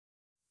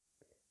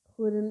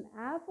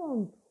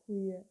Goedenavond,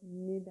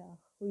 goedemiddag,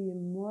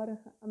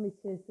 goedemorgen,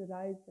 ambitieuze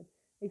ruiter.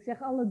 Ik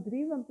zeg alle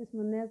drie, want het is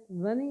maar net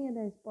wanneer je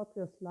deze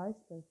podcast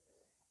luistert.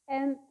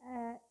 En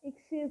ik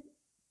zit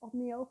op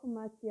mijn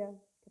yogamatje.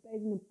 Ik heb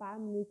even een paar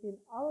minuten in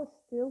alle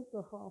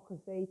stilte gewoon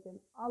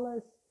gezeten.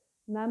 Alles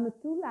naar me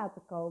toe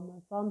laten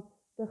komen. Van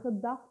de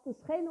gedachten,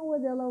 geen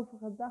oordeel over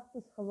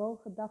gedachten, gewoon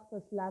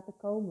gedachten laten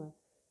komen.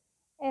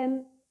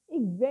 En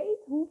ik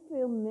weet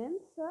hoeveel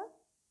mensen,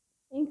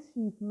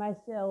 inclusief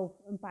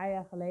mijzelf een paar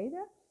jaar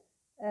geleden,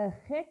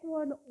 gek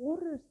worden,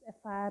 onrust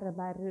ervaren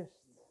bij rust.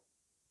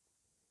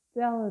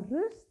 Terwijl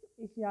rust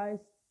is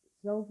juist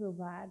zoveel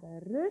waarde.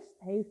 Rust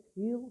heeft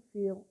heel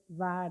veel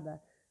waarde.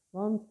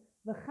 Want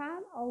we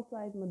gaan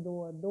altijd maar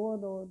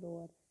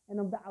door. En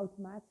op de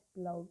automatische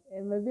piloot.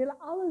 En we willen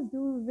alles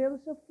doen. We willen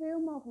zoveel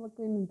mogelijk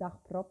in een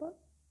dag proppen.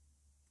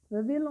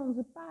 We willen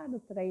onze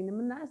paarden trainen.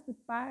 Maar naast de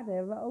paarden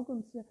hebben we ook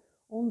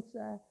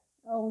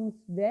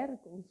ons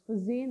werk, ons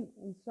gezin,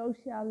 ons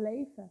sociaal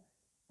leven.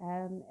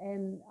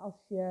 En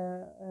als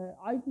je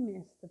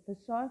uitmist, de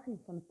verzorging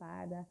van de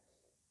paarden,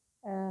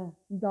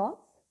 dat.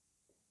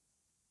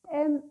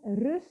 En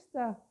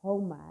rusten,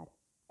 maar.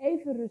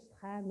 Even rustig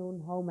gaan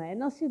doen, maar.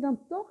 En als je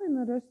dan toch in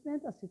de rust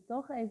bent, als je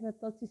toch even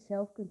tot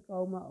jezelf kunt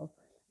komen, of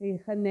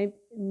je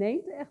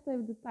neemt er echt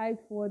even de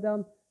tijd voor,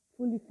 dan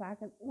voel je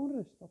vaak een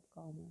onrust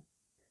opkomen.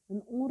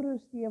 Een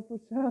onrust die ervoor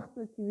zorgt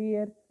dat je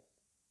weer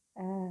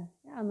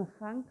aan de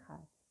gang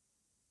gaat.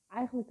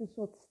 Eigenlijk een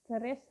soort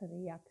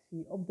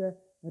stressreactie op de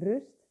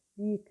rust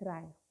die je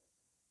krijgt.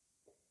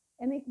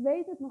 En ik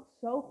weet het nog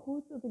zo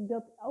goed dat ik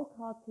dat ook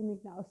had toen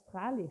ik naar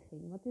Australië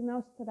ging. Want in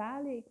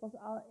Australië,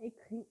 ik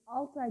ging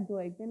altijd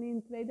door. Ik ben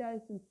in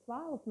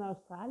 2012 naar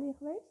Australië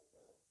geweest.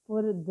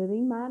 Voor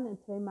 3 maanden en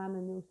 2 maanden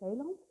in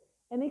Nieuw-Zeeland.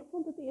 En ik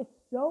vond het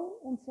eerst zo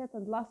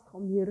ontzettend lastig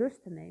om die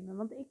rust te nemen.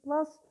 Want ik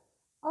was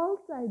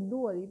altijd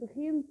door.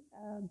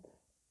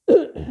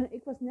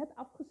 Ik was net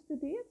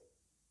afgestudeerd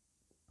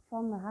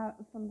van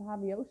de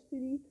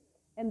hbo-studie.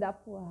 En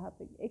daarvoor had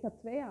ik had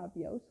 2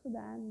 hbo's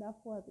gedaan.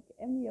 Daarvoor had ik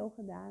mbo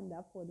gedaan.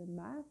 Daarvoor de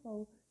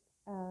MAVO.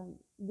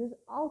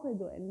 Dus altijd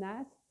door. En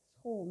naast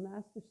school,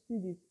 naast de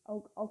studies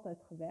ook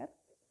altijd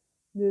gewerkt.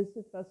 Dus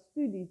het was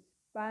studies,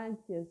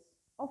 baantjes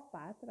of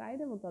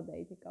paardrijden. Want dat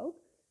deed ik ook.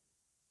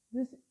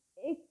 Dus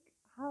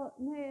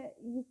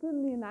je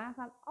kunt je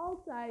nagaan,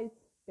 altijd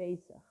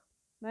bezig.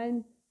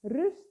 Mijn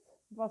rust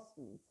was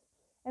niet.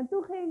 En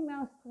toen ging ik naar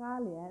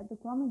Australië. En toen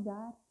kwam ik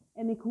daar.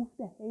 En ik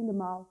hoefde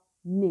helemaal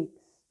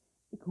niks.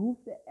 Ik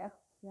hoefde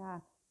echt,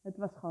 het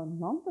was gewoon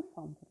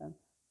lanterfanteren.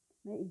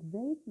 Maar ik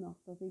weet nog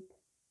dat ik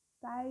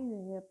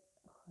tijden heb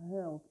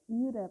gehuild,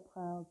 uren heb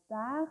gehuild,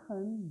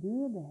 dagen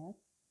duurde het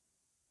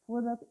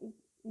voordat ik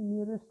in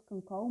die rust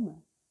kon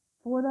komen.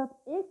 Voordat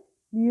ik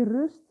die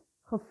rust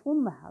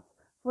gevonden had.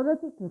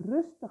 Voordat ik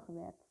rustig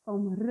werd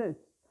van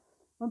rust.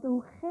 Want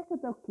hoe gek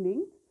het ook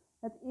klinkt,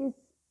 het is,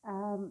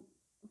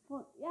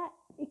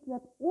 ik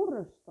werd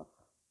onrustig.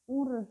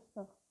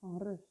 Onrustig van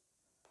rust.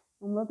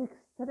 Omdat ik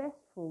stress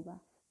voelde.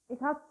 Ik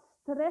had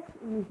stress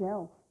in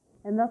mezelf.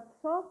 En dat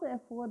zorgde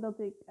ervoor dat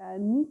ik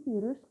niet die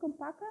rust kon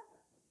pakken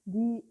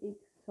die ik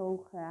zo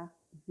graag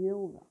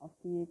wilde. Of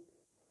die ik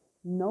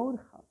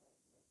nodig had.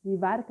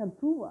 Waar ik aan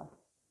toe was.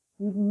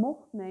 Die ik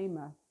mocht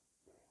nemen.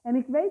 En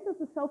ik weet dat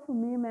er zoveel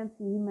meer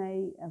mensen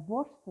hiermee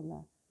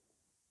worstelen.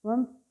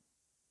 Want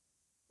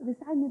we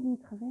zijn het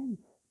niet gewend.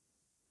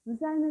 We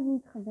zijn het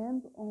niet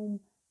gewend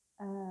om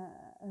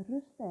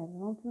rust te hebben.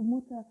 Want we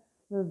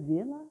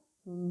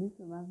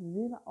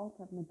willen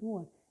altijd maar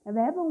door. En we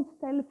hebben ons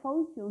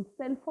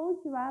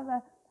telefoontje waar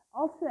we,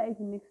 als we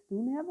even niks te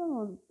doen hebben,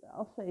 want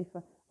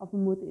of we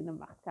moeten in een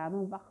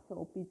wachtkamer wachten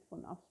op iets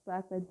van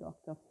afspraak bij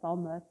dokter of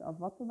tandarts of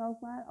wat dan ook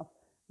maar. Of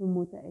we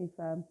moeten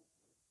even,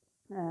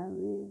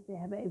 we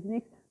hebben even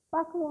niks.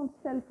 Pakken we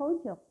ons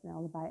telefoontje al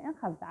snel erbij en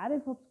gaan we daar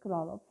even op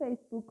scrollen. Op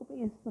Facebook, op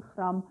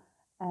Instagram.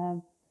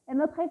 En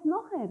dat geeft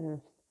nog geen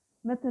rust.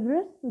 Met de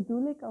rust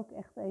bedoel ik ook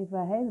echt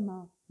even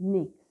helemaal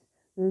niks.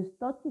 Dus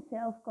tot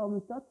jezelf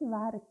komen, tot je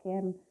ware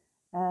kern.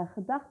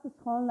 Gedachten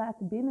gewoon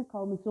laten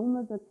binnenkomen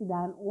zonder dat je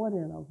daar een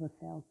oordeel over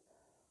velt.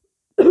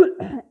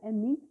 En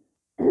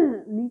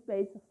niet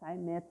bezig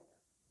zijn met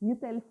je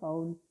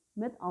telefoon,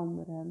 met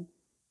anderen.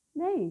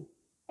 Nee,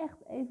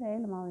 echt even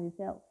helemaal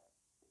jezelf.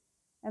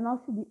 En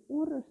als je die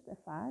onrust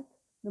ervaart,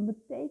 dan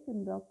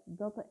betekent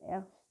dat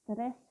er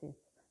stress zit.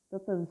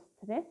 Dat er een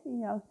stress in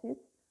jou zit,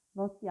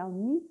 wat jou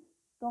niet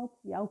tot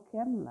jouw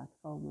kern laat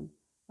komen.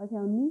 Wat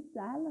jou niet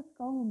daar laat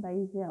komen bij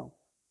jezelf.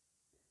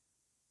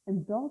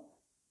 En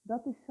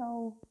dat is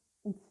zo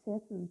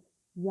ontzettend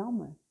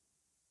jammer.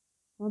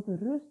 Want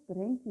rust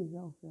brengt je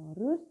zoveel.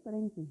 Rust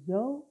brengt je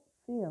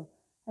zoveel.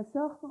 Het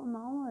zorgt er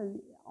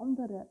onder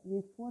andere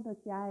weer voor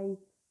dat jij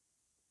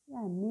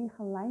meer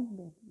gelijnd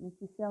bent met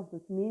jezelf.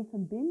 Dat je meer in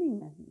verbinding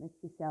bent met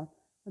jezelf.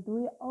 Waardoor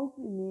je ook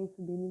weer meer in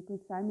verbinding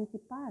kunt zijn met je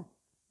paard.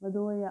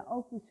 Waardoor je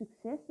ook weer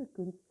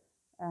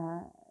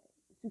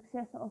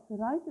successen als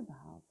ruiter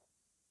behaalt.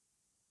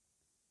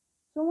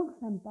 Sommigen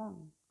zijn bang.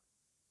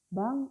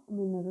 Bang om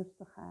in de rust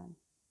te gaan.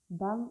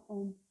 Bang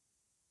om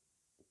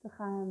te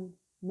gaan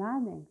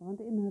nadenken. Want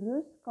in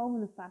rust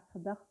komen er vaak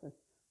gedachten.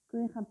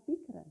 Kun je gaan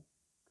piekeren.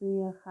 Kun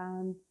je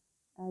gaan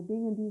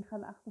dingen die je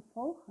gaan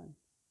achtervolgen.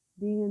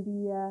 Dingen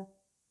die je,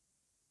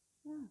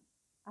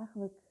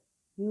 eigenlijk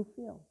heel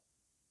veel.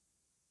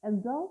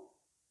 En dat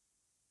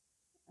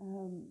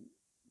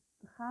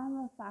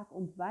gaan we vaak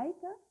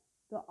ontwijken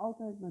door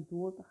altijd maar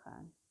door te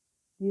gaan.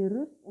 Die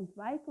rust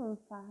ontwijken we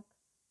vaak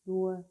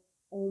door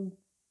om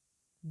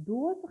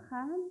door te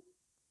gaan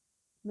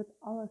met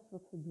alles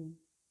wat we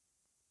doen.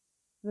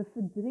 We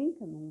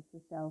verdrinken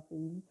onszelf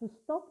in. We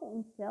verstoppen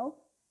onszelf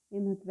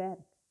in het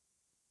werk.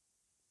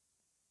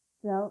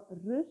 Terwijl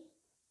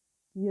rust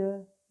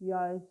je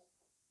juist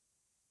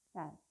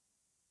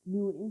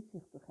nieuwe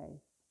inzichten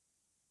geeft.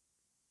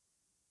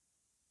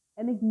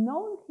 En ik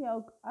nodig je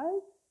ook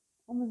uit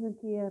om eens een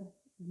keer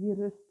die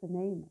rust te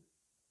nemen.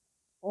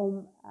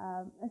 Om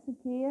eens een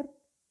keer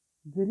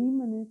 3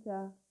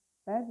 minuten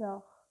per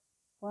dag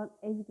gewoon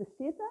even te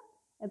zitten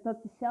en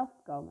tot jezelf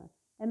te komen.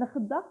 En de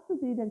gedachten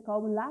die dan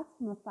komen, laat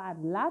ze maar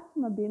varen. Laat ze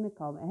maar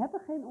binnenkomen. Heb er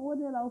geen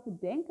oordeel over,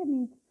 denk er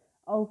niet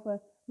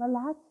over, maar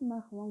laat ze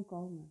maar gewoon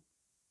komen.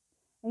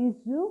 En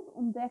je zult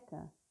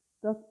ontdekken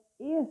dat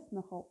eerst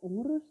nogal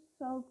onrust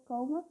zal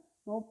komen,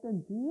 maar op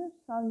den duur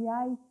zal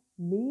jij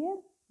meer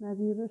naar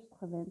die rust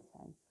gewend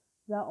zijn.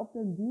 Dus op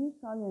den duur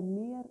zal je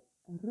meer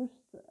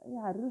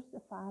rust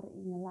ervaren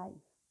in je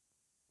lijf.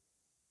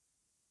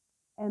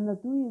 En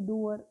dat doe je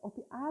door op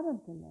je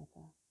adem te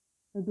letten.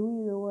 Dat doe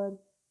je door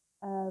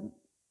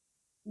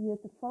je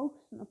te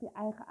focussen op je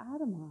eigen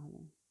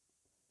ademhaling.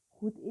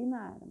 Goed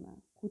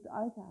inademen, goed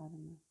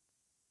uitademen.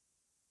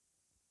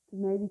 Te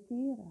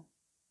mediteren.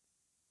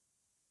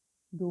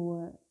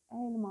 Door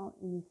helemaal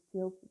in die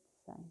stilte te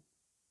zijn.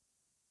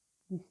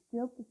 Die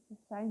stilte te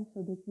zijn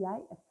zodat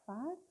jij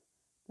ervaart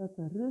dat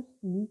de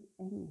rust niet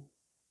eng is.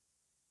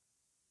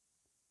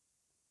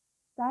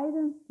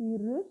 Tijdens die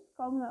rust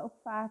komen er ook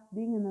vaak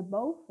dingen naar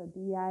boven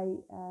die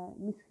jij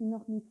misschien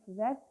nog niet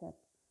verwerkt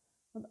hebt.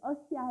 Want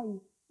als jij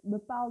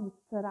bepaalde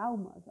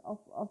trauma's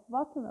of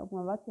wat dan ook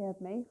maar wat je hebt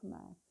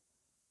meegemaakt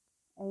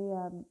en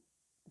je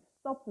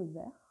stopt het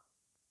weg.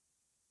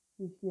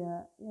 Dus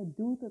je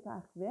duwt het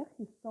eigenlijk weg,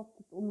 je stopt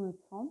het onder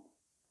het zand.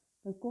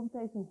 Dan komt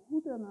deze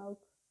hoe dan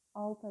ook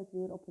altijd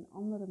weer op een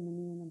andere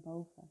manier naar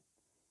boven.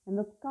 En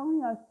dat kan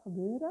juist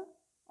gebeuren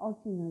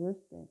als je in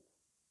rust bent.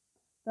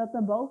 Dat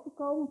naar boven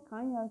komen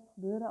kan juist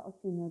gebeuren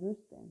als je in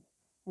rust bent.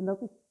 En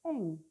dat is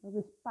eng, dat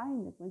is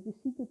pijnlijk, want je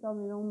ziet het dan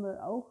weer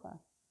onder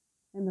ogen.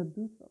 En dat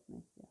doet wat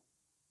met je.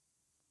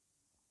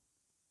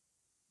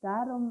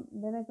 Daarom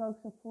ben ik ook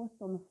zo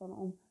voorstander van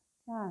om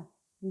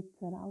die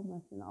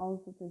trauma's en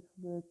alles wat is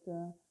gebeurd,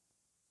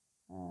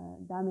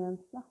 daarmee aan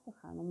de slag te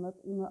gaan. Om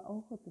dat onder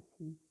ogen te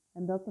zien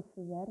en dat te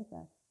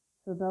verwerken.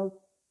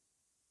 Zodat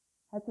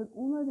het een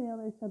onderdeel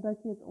is,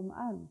 zodat je het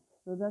omarmt.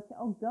 Zodat je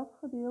ook dat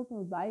gedeelte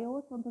wat bij je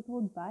hoort, want het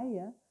hoort bij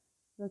je,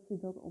 dat je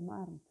dat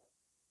omarmt.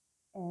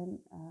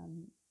 En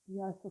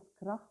juist als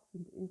kracht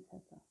kunt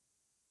inzetten.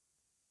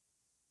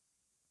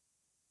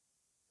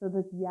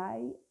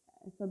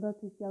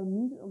 Zodat het jou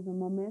niet op de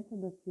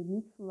momenten dat je het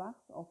niet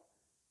verwacht of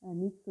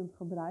niet kunt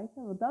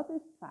gebruiken. Want dat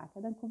is het vaak.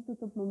 Hè? Dan komt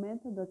het op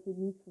momenten dat je het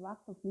niet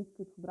verwacht of niet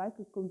kunt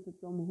gebruiken, komt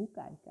het om de hoek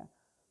kijken.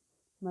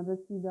 Maar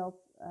dat je dat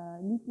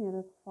niet meer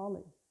het geval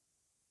is.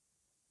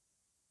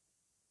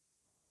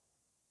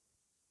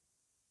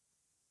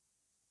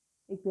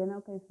 Ik ben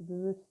ook even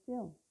bewust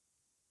stil.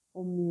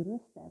 Om die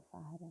rust te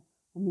ervaren.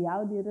 Om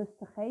jou die rust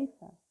te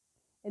geven.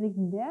 En ik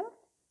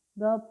merk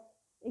dat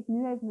ik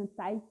nu even een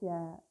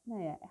tijdje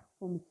echt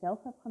voor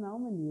mezelf heb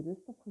genomen. En die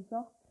rust heb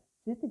gezocht.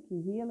 Zit ik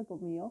hier heerlijk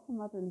op mijn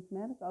yogamat. En ik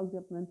merk ook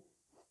dat mijn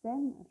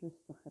stem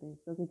rustiger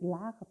is. Dat ik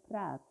lager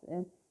praat.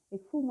 En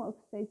ik voel me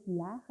ook steeds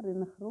lager in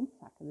de grond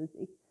zakken. Dus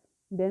ik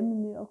ben me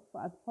nu ook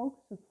aan het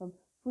focussen van,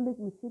 voel ik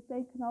mijn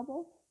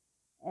zitbeenknobbels?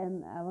 En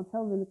want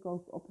zo wil ik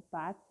ook op het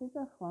paard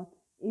zitten. Gewoon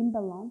in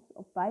balans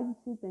op beide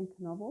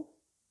zitbeenknobbels.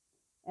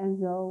 En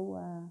zo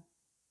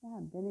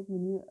ben ik me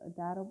nu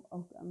daarop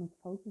ook aan het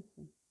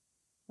focussen.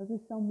 Dat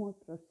is zo'n mooi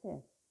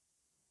proces.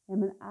 En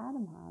mijn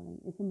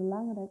ademhaling is een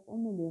belangrijk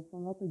onderdeel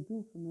van wat ik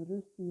doe, van de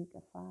rust die ik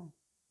ervaar.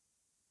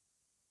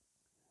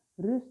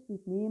 Rust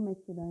doet meer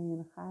met je dan je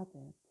in de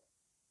gaten hebt.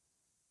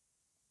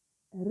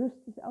 En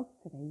rust is ook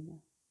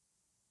trainen.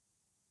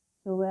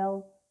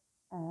 Zowel,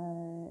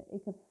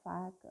 ik heb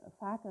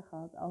vaker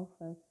gehad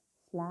over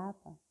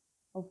slapen,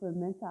 over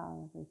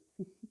mentale rust,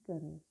 fysieke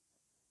rust.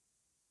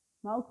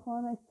 Maar ook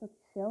gewoon even tot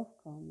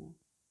jezelf komen.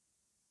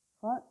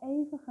 Gewoon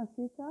even gaan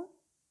zitten,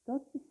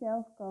 tot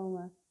jezelf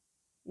komen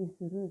is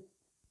rust.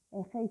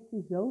 En geeft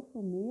je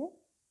zoveel meer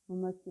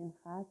dan dat je in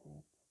gaten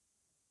hebt.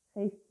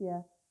 Geeft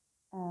je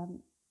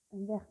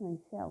een weg naar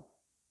jezelf.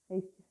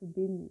 Geeft je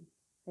verbinding.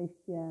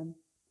 Geeft je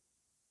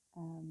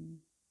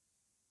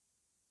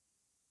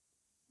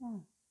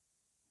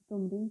het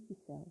omringt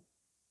jezelf.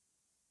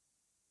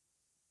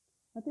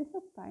 Het is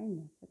ook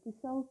pijnlijk.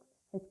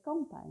 Het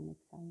kan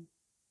pijnlijk zijn.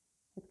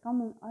 Het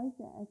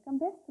kan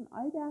best een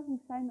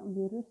uitdaging zijn om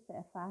die rust te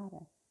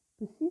ervaren.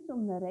 Precies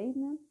om de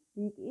redenen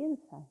die ik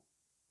eerder zei.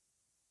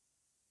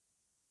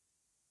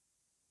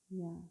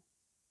 Ja.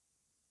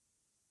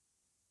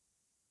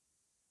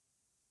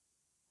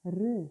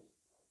 rust.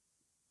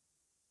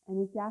 En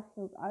ik daag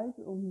je ook uit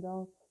om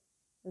dat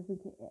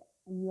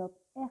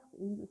echt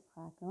in te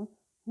schakelen.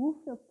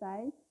 Hoeveel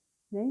tijd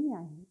neem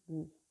jij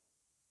rust?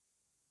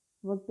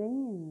 Wat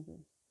ben je in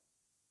rust?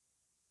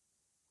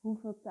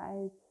 Hoeveel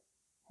tijd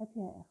heb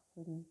jij echt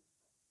voor rust?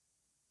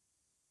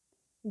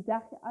 Ik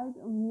daag je uit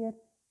om hier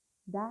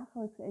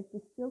dagelijks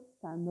even stil te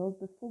staan. Door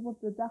bijvoorbeeld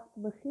de dag te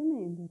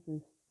beginnen in de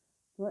rust.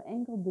 Door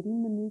enkel 3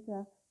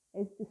 minuten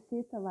even te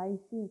zitten waar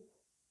je zit.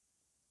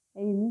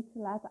 En je niet te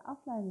laten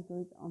afleiden door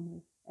iets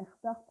anders. En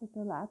gedachten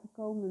te laten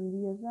komen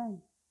die er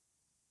zijn.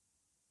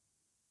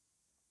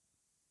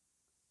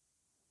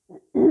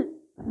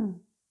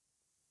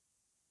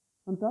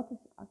 Want dat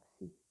is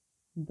actie.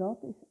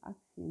 Dat is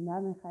actie. En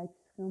daarmee ga je het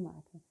verschil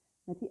maken.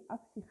 Met die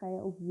actie ga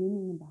je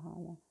overwinningen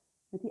behalen.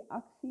 Met die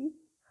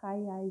actie ga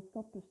jij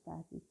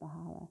topprestaties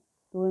behalen.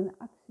 Door in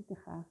actie te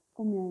gaan,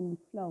 kom jij in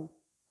die flow.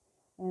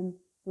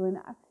 En door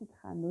in actie te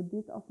gaan, door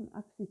dit als een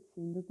actie te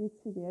zien, door dit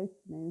serieus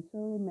te nemen,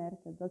 zul je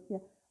merken dat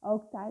je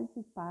ook tijdens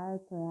het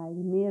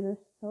paardrijden meer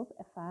rust zult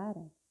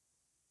ervaren.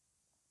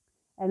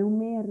 En hoe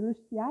meer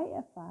rust jij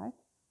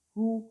ervaart,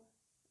 hoe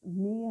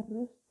meer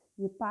rust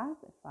je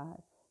paard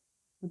ervaart.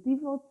 Want die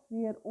wordt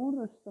weer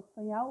onrustig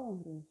van jouw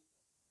onrust.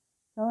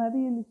 Zo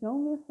hebben jullie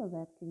zo'n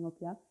wisselwerking op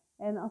jou.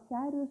 En als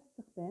jij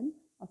rustig bent,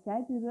 als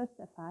jij die rust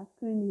ervaart,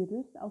 kun je die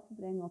rust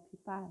overbrengen op je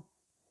paard.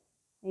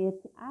 En je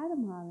hebt je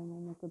ademhaling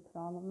onder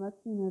controle,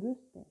 omdat je in een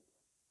rust bent.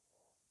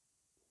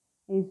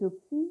 En je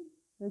zult zien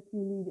dat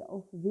jullie de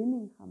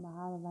overwinning gaan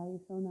behalen waar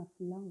je zo naar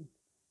verlangt.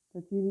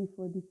 Dat jullie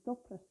voor die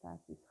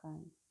topprestaties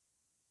gaan.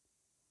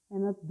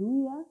 En dat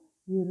doe je,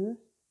 die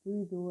rust, doe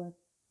je door,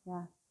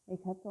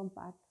 ik heb het al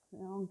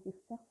een keer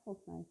gezegd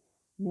volgens mij,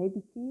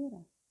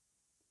 mediteren.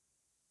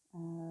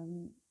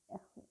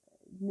 Echt,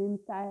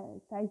 neem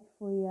tijd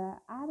voor je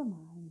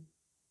ademhaling.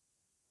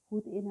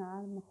 Goed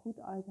inademen, goed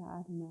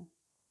uitademen.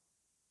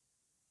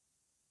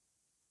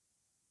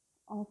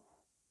 Of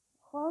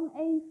gewoon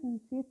even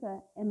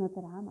zitten en het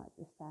raam uit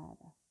te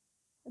staren.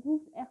 Het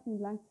hoeft echt niet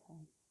lang te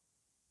zijn.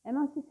 En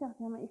als je zegt,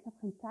 maar ik heb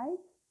geen tijd,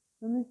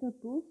 dan is dat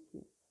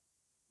bullshit.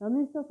 Dan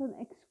is dat een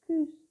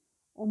excuus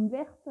om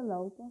weg te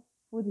lopen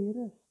voor die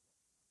rust.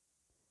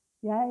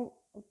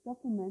 Op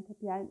dat moment heb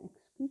jij een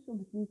excuus om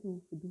het niet te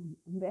hoeven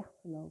doen. Om weg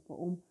te lopen,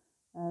 om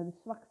de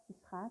zwakste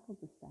schakel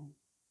te zijn.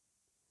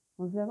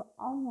 Want we hebben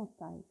allemaal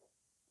tijd.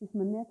 Het is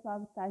maar net waar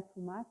we tijd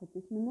voor maken. Het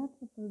is maar net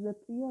wat we de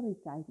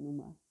prioriteit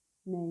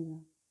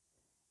nemen.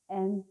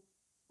 En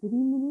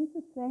 3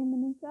 minuten, 2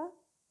 minuten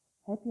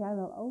heb jij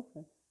wel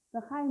over.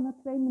 Dan ga je maar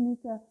 2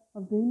 minuten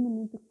of 3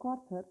 minuten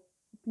korter,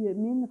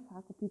 minder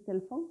vaak op je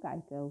telefoon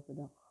kijken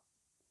overdag.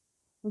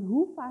 Want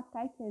hoe vaak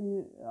kijk jij nu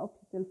op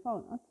je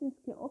telefoon? Als je eens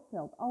een keer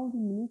optelt, al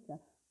die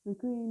minuten, dan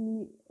kun je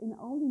nu in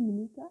al die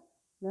minuten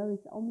wel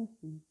iets anders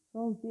doen.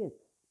 Zoals dit.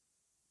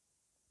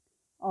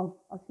 Of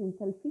als je een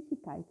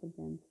televisiekijker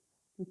bent,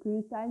 dan kun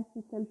je tijdens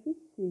de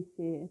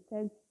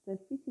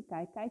televisie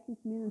kijken, kijk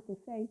iets minder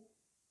tv,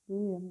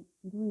 doe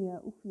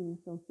je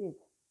oefeningen zoals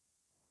dit.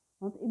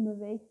 Want in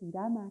beweging,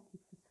 daar maak je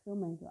het verschil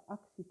mee door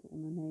actie te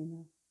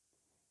ondernemen.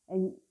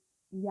 En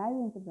jij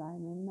bent er blij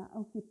mee, maar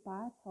ook je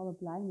paard zal er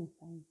blij mee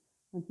zijn.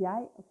 Want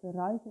jij als de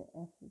ruiter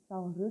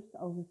zal rust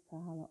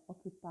overstralen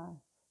op je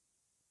paard.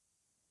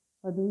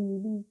 Waardoor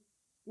jullie,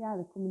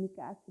 de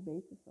communicatie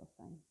beter zal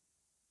zijn.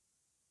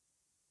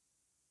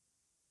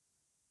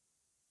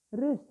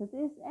 Rust, het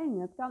is eng,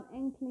 het kan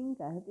eng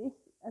klinken.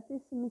 Het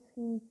is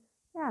misschien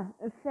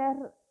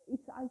ver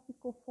iets uit je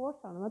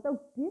comfortzone. Want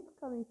ook dit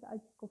kan iets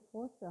uit je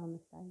comfortzone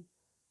zijn.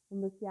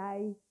 Omdat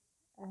jij,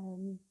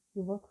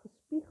 je wordt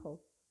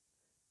gespiegeld.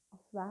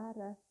 Als het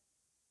ware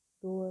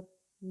door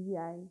wie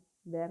jij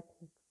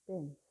werkelijk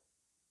bent.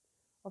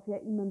 Of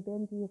jij iemand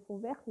bent die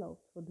ervoor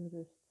wegloopt voor de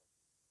rust.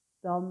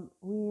 Dan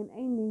hoe je in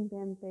één ding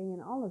bent, ben je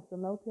in alles. Dan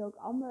loop je ook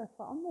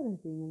voor andere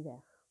dingen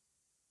weg.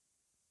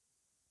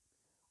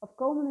 Of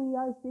komen er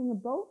juist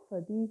dingen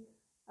boven die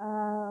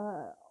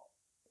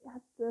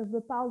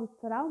bepaalde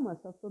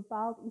trauma's of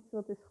bepaald iets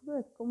wat is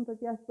gebeurd, komt dat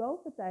juist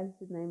boven tijdens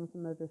het nemen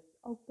van de rust.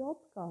 Ook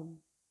dat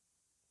kan.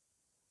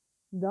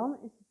 Dan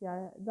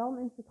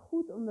is het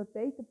goed om dat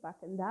beter te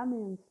pakken en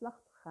daarmee aan de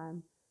slag te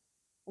gaan.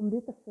 Om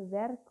dit te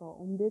verwerken,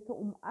 om dit te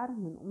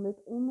omarmen, om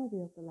dit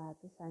onderdeel te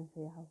laten zijn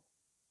voor jou.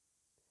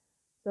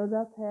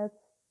 Zodat het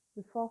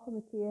de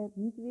volgende keer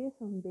niet weer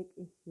zo'n big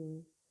issue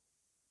is.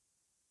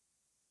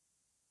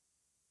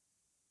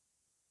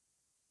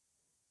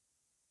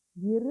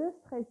 Die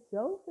rust geeft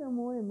zoveel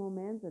mooie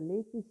momenten,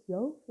 leert je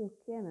zoveel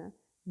kennen,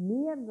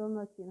 meer dan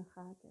dat je in de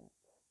gaten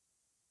hebt.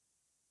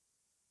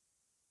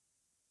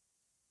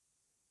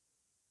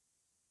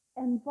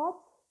 En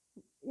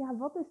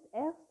wat is het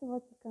ergste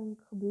wat je kan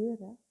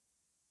gebeuren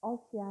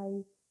als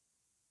jij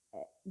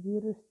die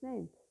rust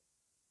neemt?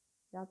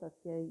 Ja,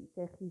 dat je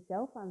tegen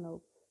jezelf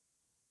aanloopt.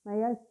 Maar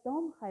juist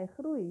dan ga je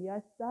groeien,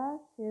 juist daar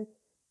zit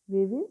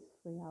weer winst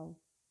voor jou.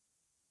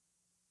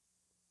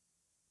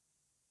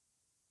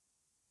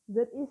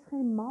 Er is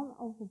geen man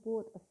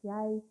overboord als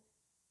jij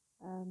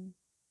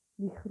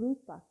die groei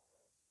pakt.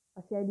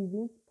 Als jij die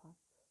winst pakt.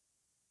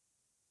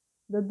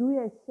 Dat doe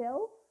jij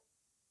zelf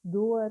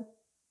door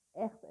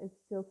echt even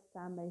stil te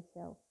staan bij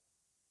jezelf.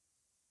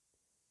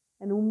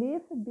 En hoe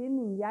meer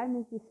verbinding jij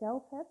met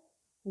jezelf hebt,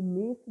 hoe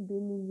meer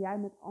verbinding jij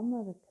met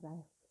anderen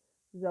krijgt.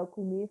 Dus ook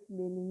hoe meer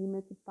verbinding je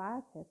met je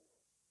paard hebt.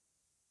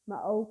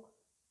 Maar ook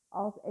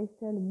als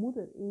eventuele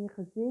moeder in je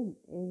gezin,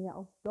 in je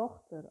als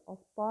dochter, als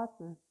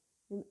partner.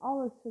 In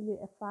alles zul je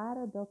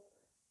ervaren dat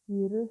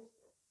die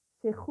rust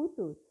zich goed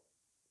doet.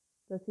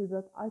 Dat je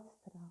dat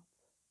uitstraalt.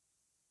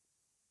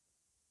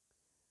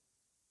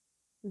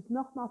 Dus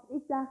nogmaals,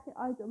 ik daag je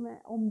uit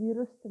om die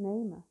rust te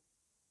nemen.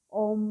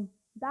 Om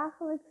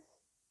dagelijks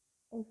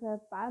even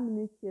een paar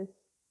minuutjes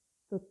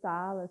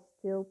totale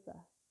stilte.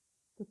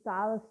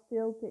 Totale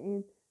stilte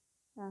in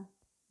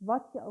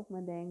wat je ook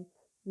maar denkt.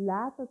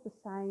 Laat het er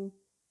zijn.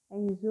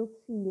 En je zult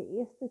zien, de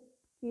eerste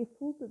keer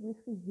voelt het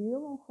misschien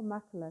heel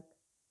ongemakkelijk.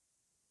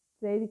 De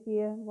tweede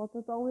keer wordt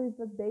het alweer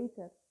wat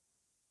beter.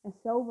 En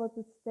zo wordt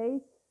het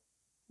steeds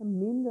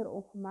minder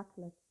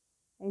ongemakkelijk.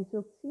 En je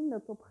zult zien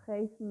dat op een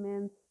gegeven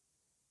moment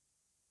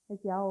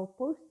het jou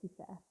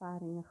positieve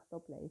ervaringen gaat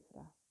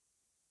opleveren.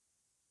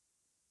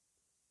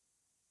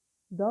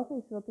 Dat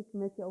is wat ik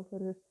met je over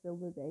rust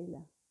wilde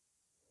delen.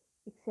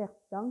 Ik zeg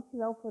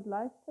dankjewel voor het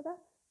luisteren.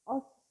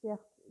 Als je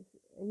zegt,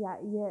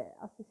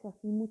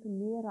 hier moeten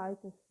meer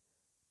ruiters,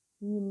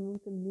 hier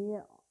moeten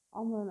meer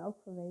anderen ook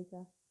van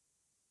weten.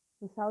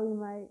 Dan zou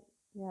ik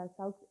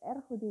het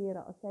erg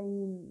waarderen als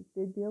jij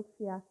dit deelt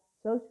via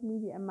social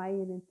media en mij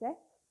hierin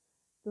tagt.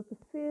 Dat er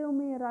veel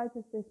meer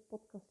ruiters deze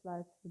podcast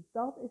luisteren.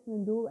 Dat is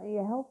mijn doel en je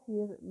helpt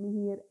me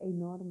hier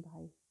enorm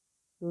bij.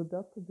 Door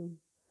dat te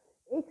doen.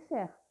 Ik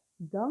zeg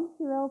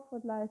dankjewel voor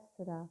het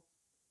luisteren.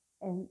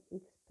 En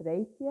ik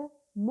spreek je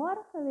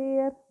morgen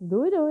weer.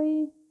 Doei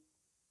doei!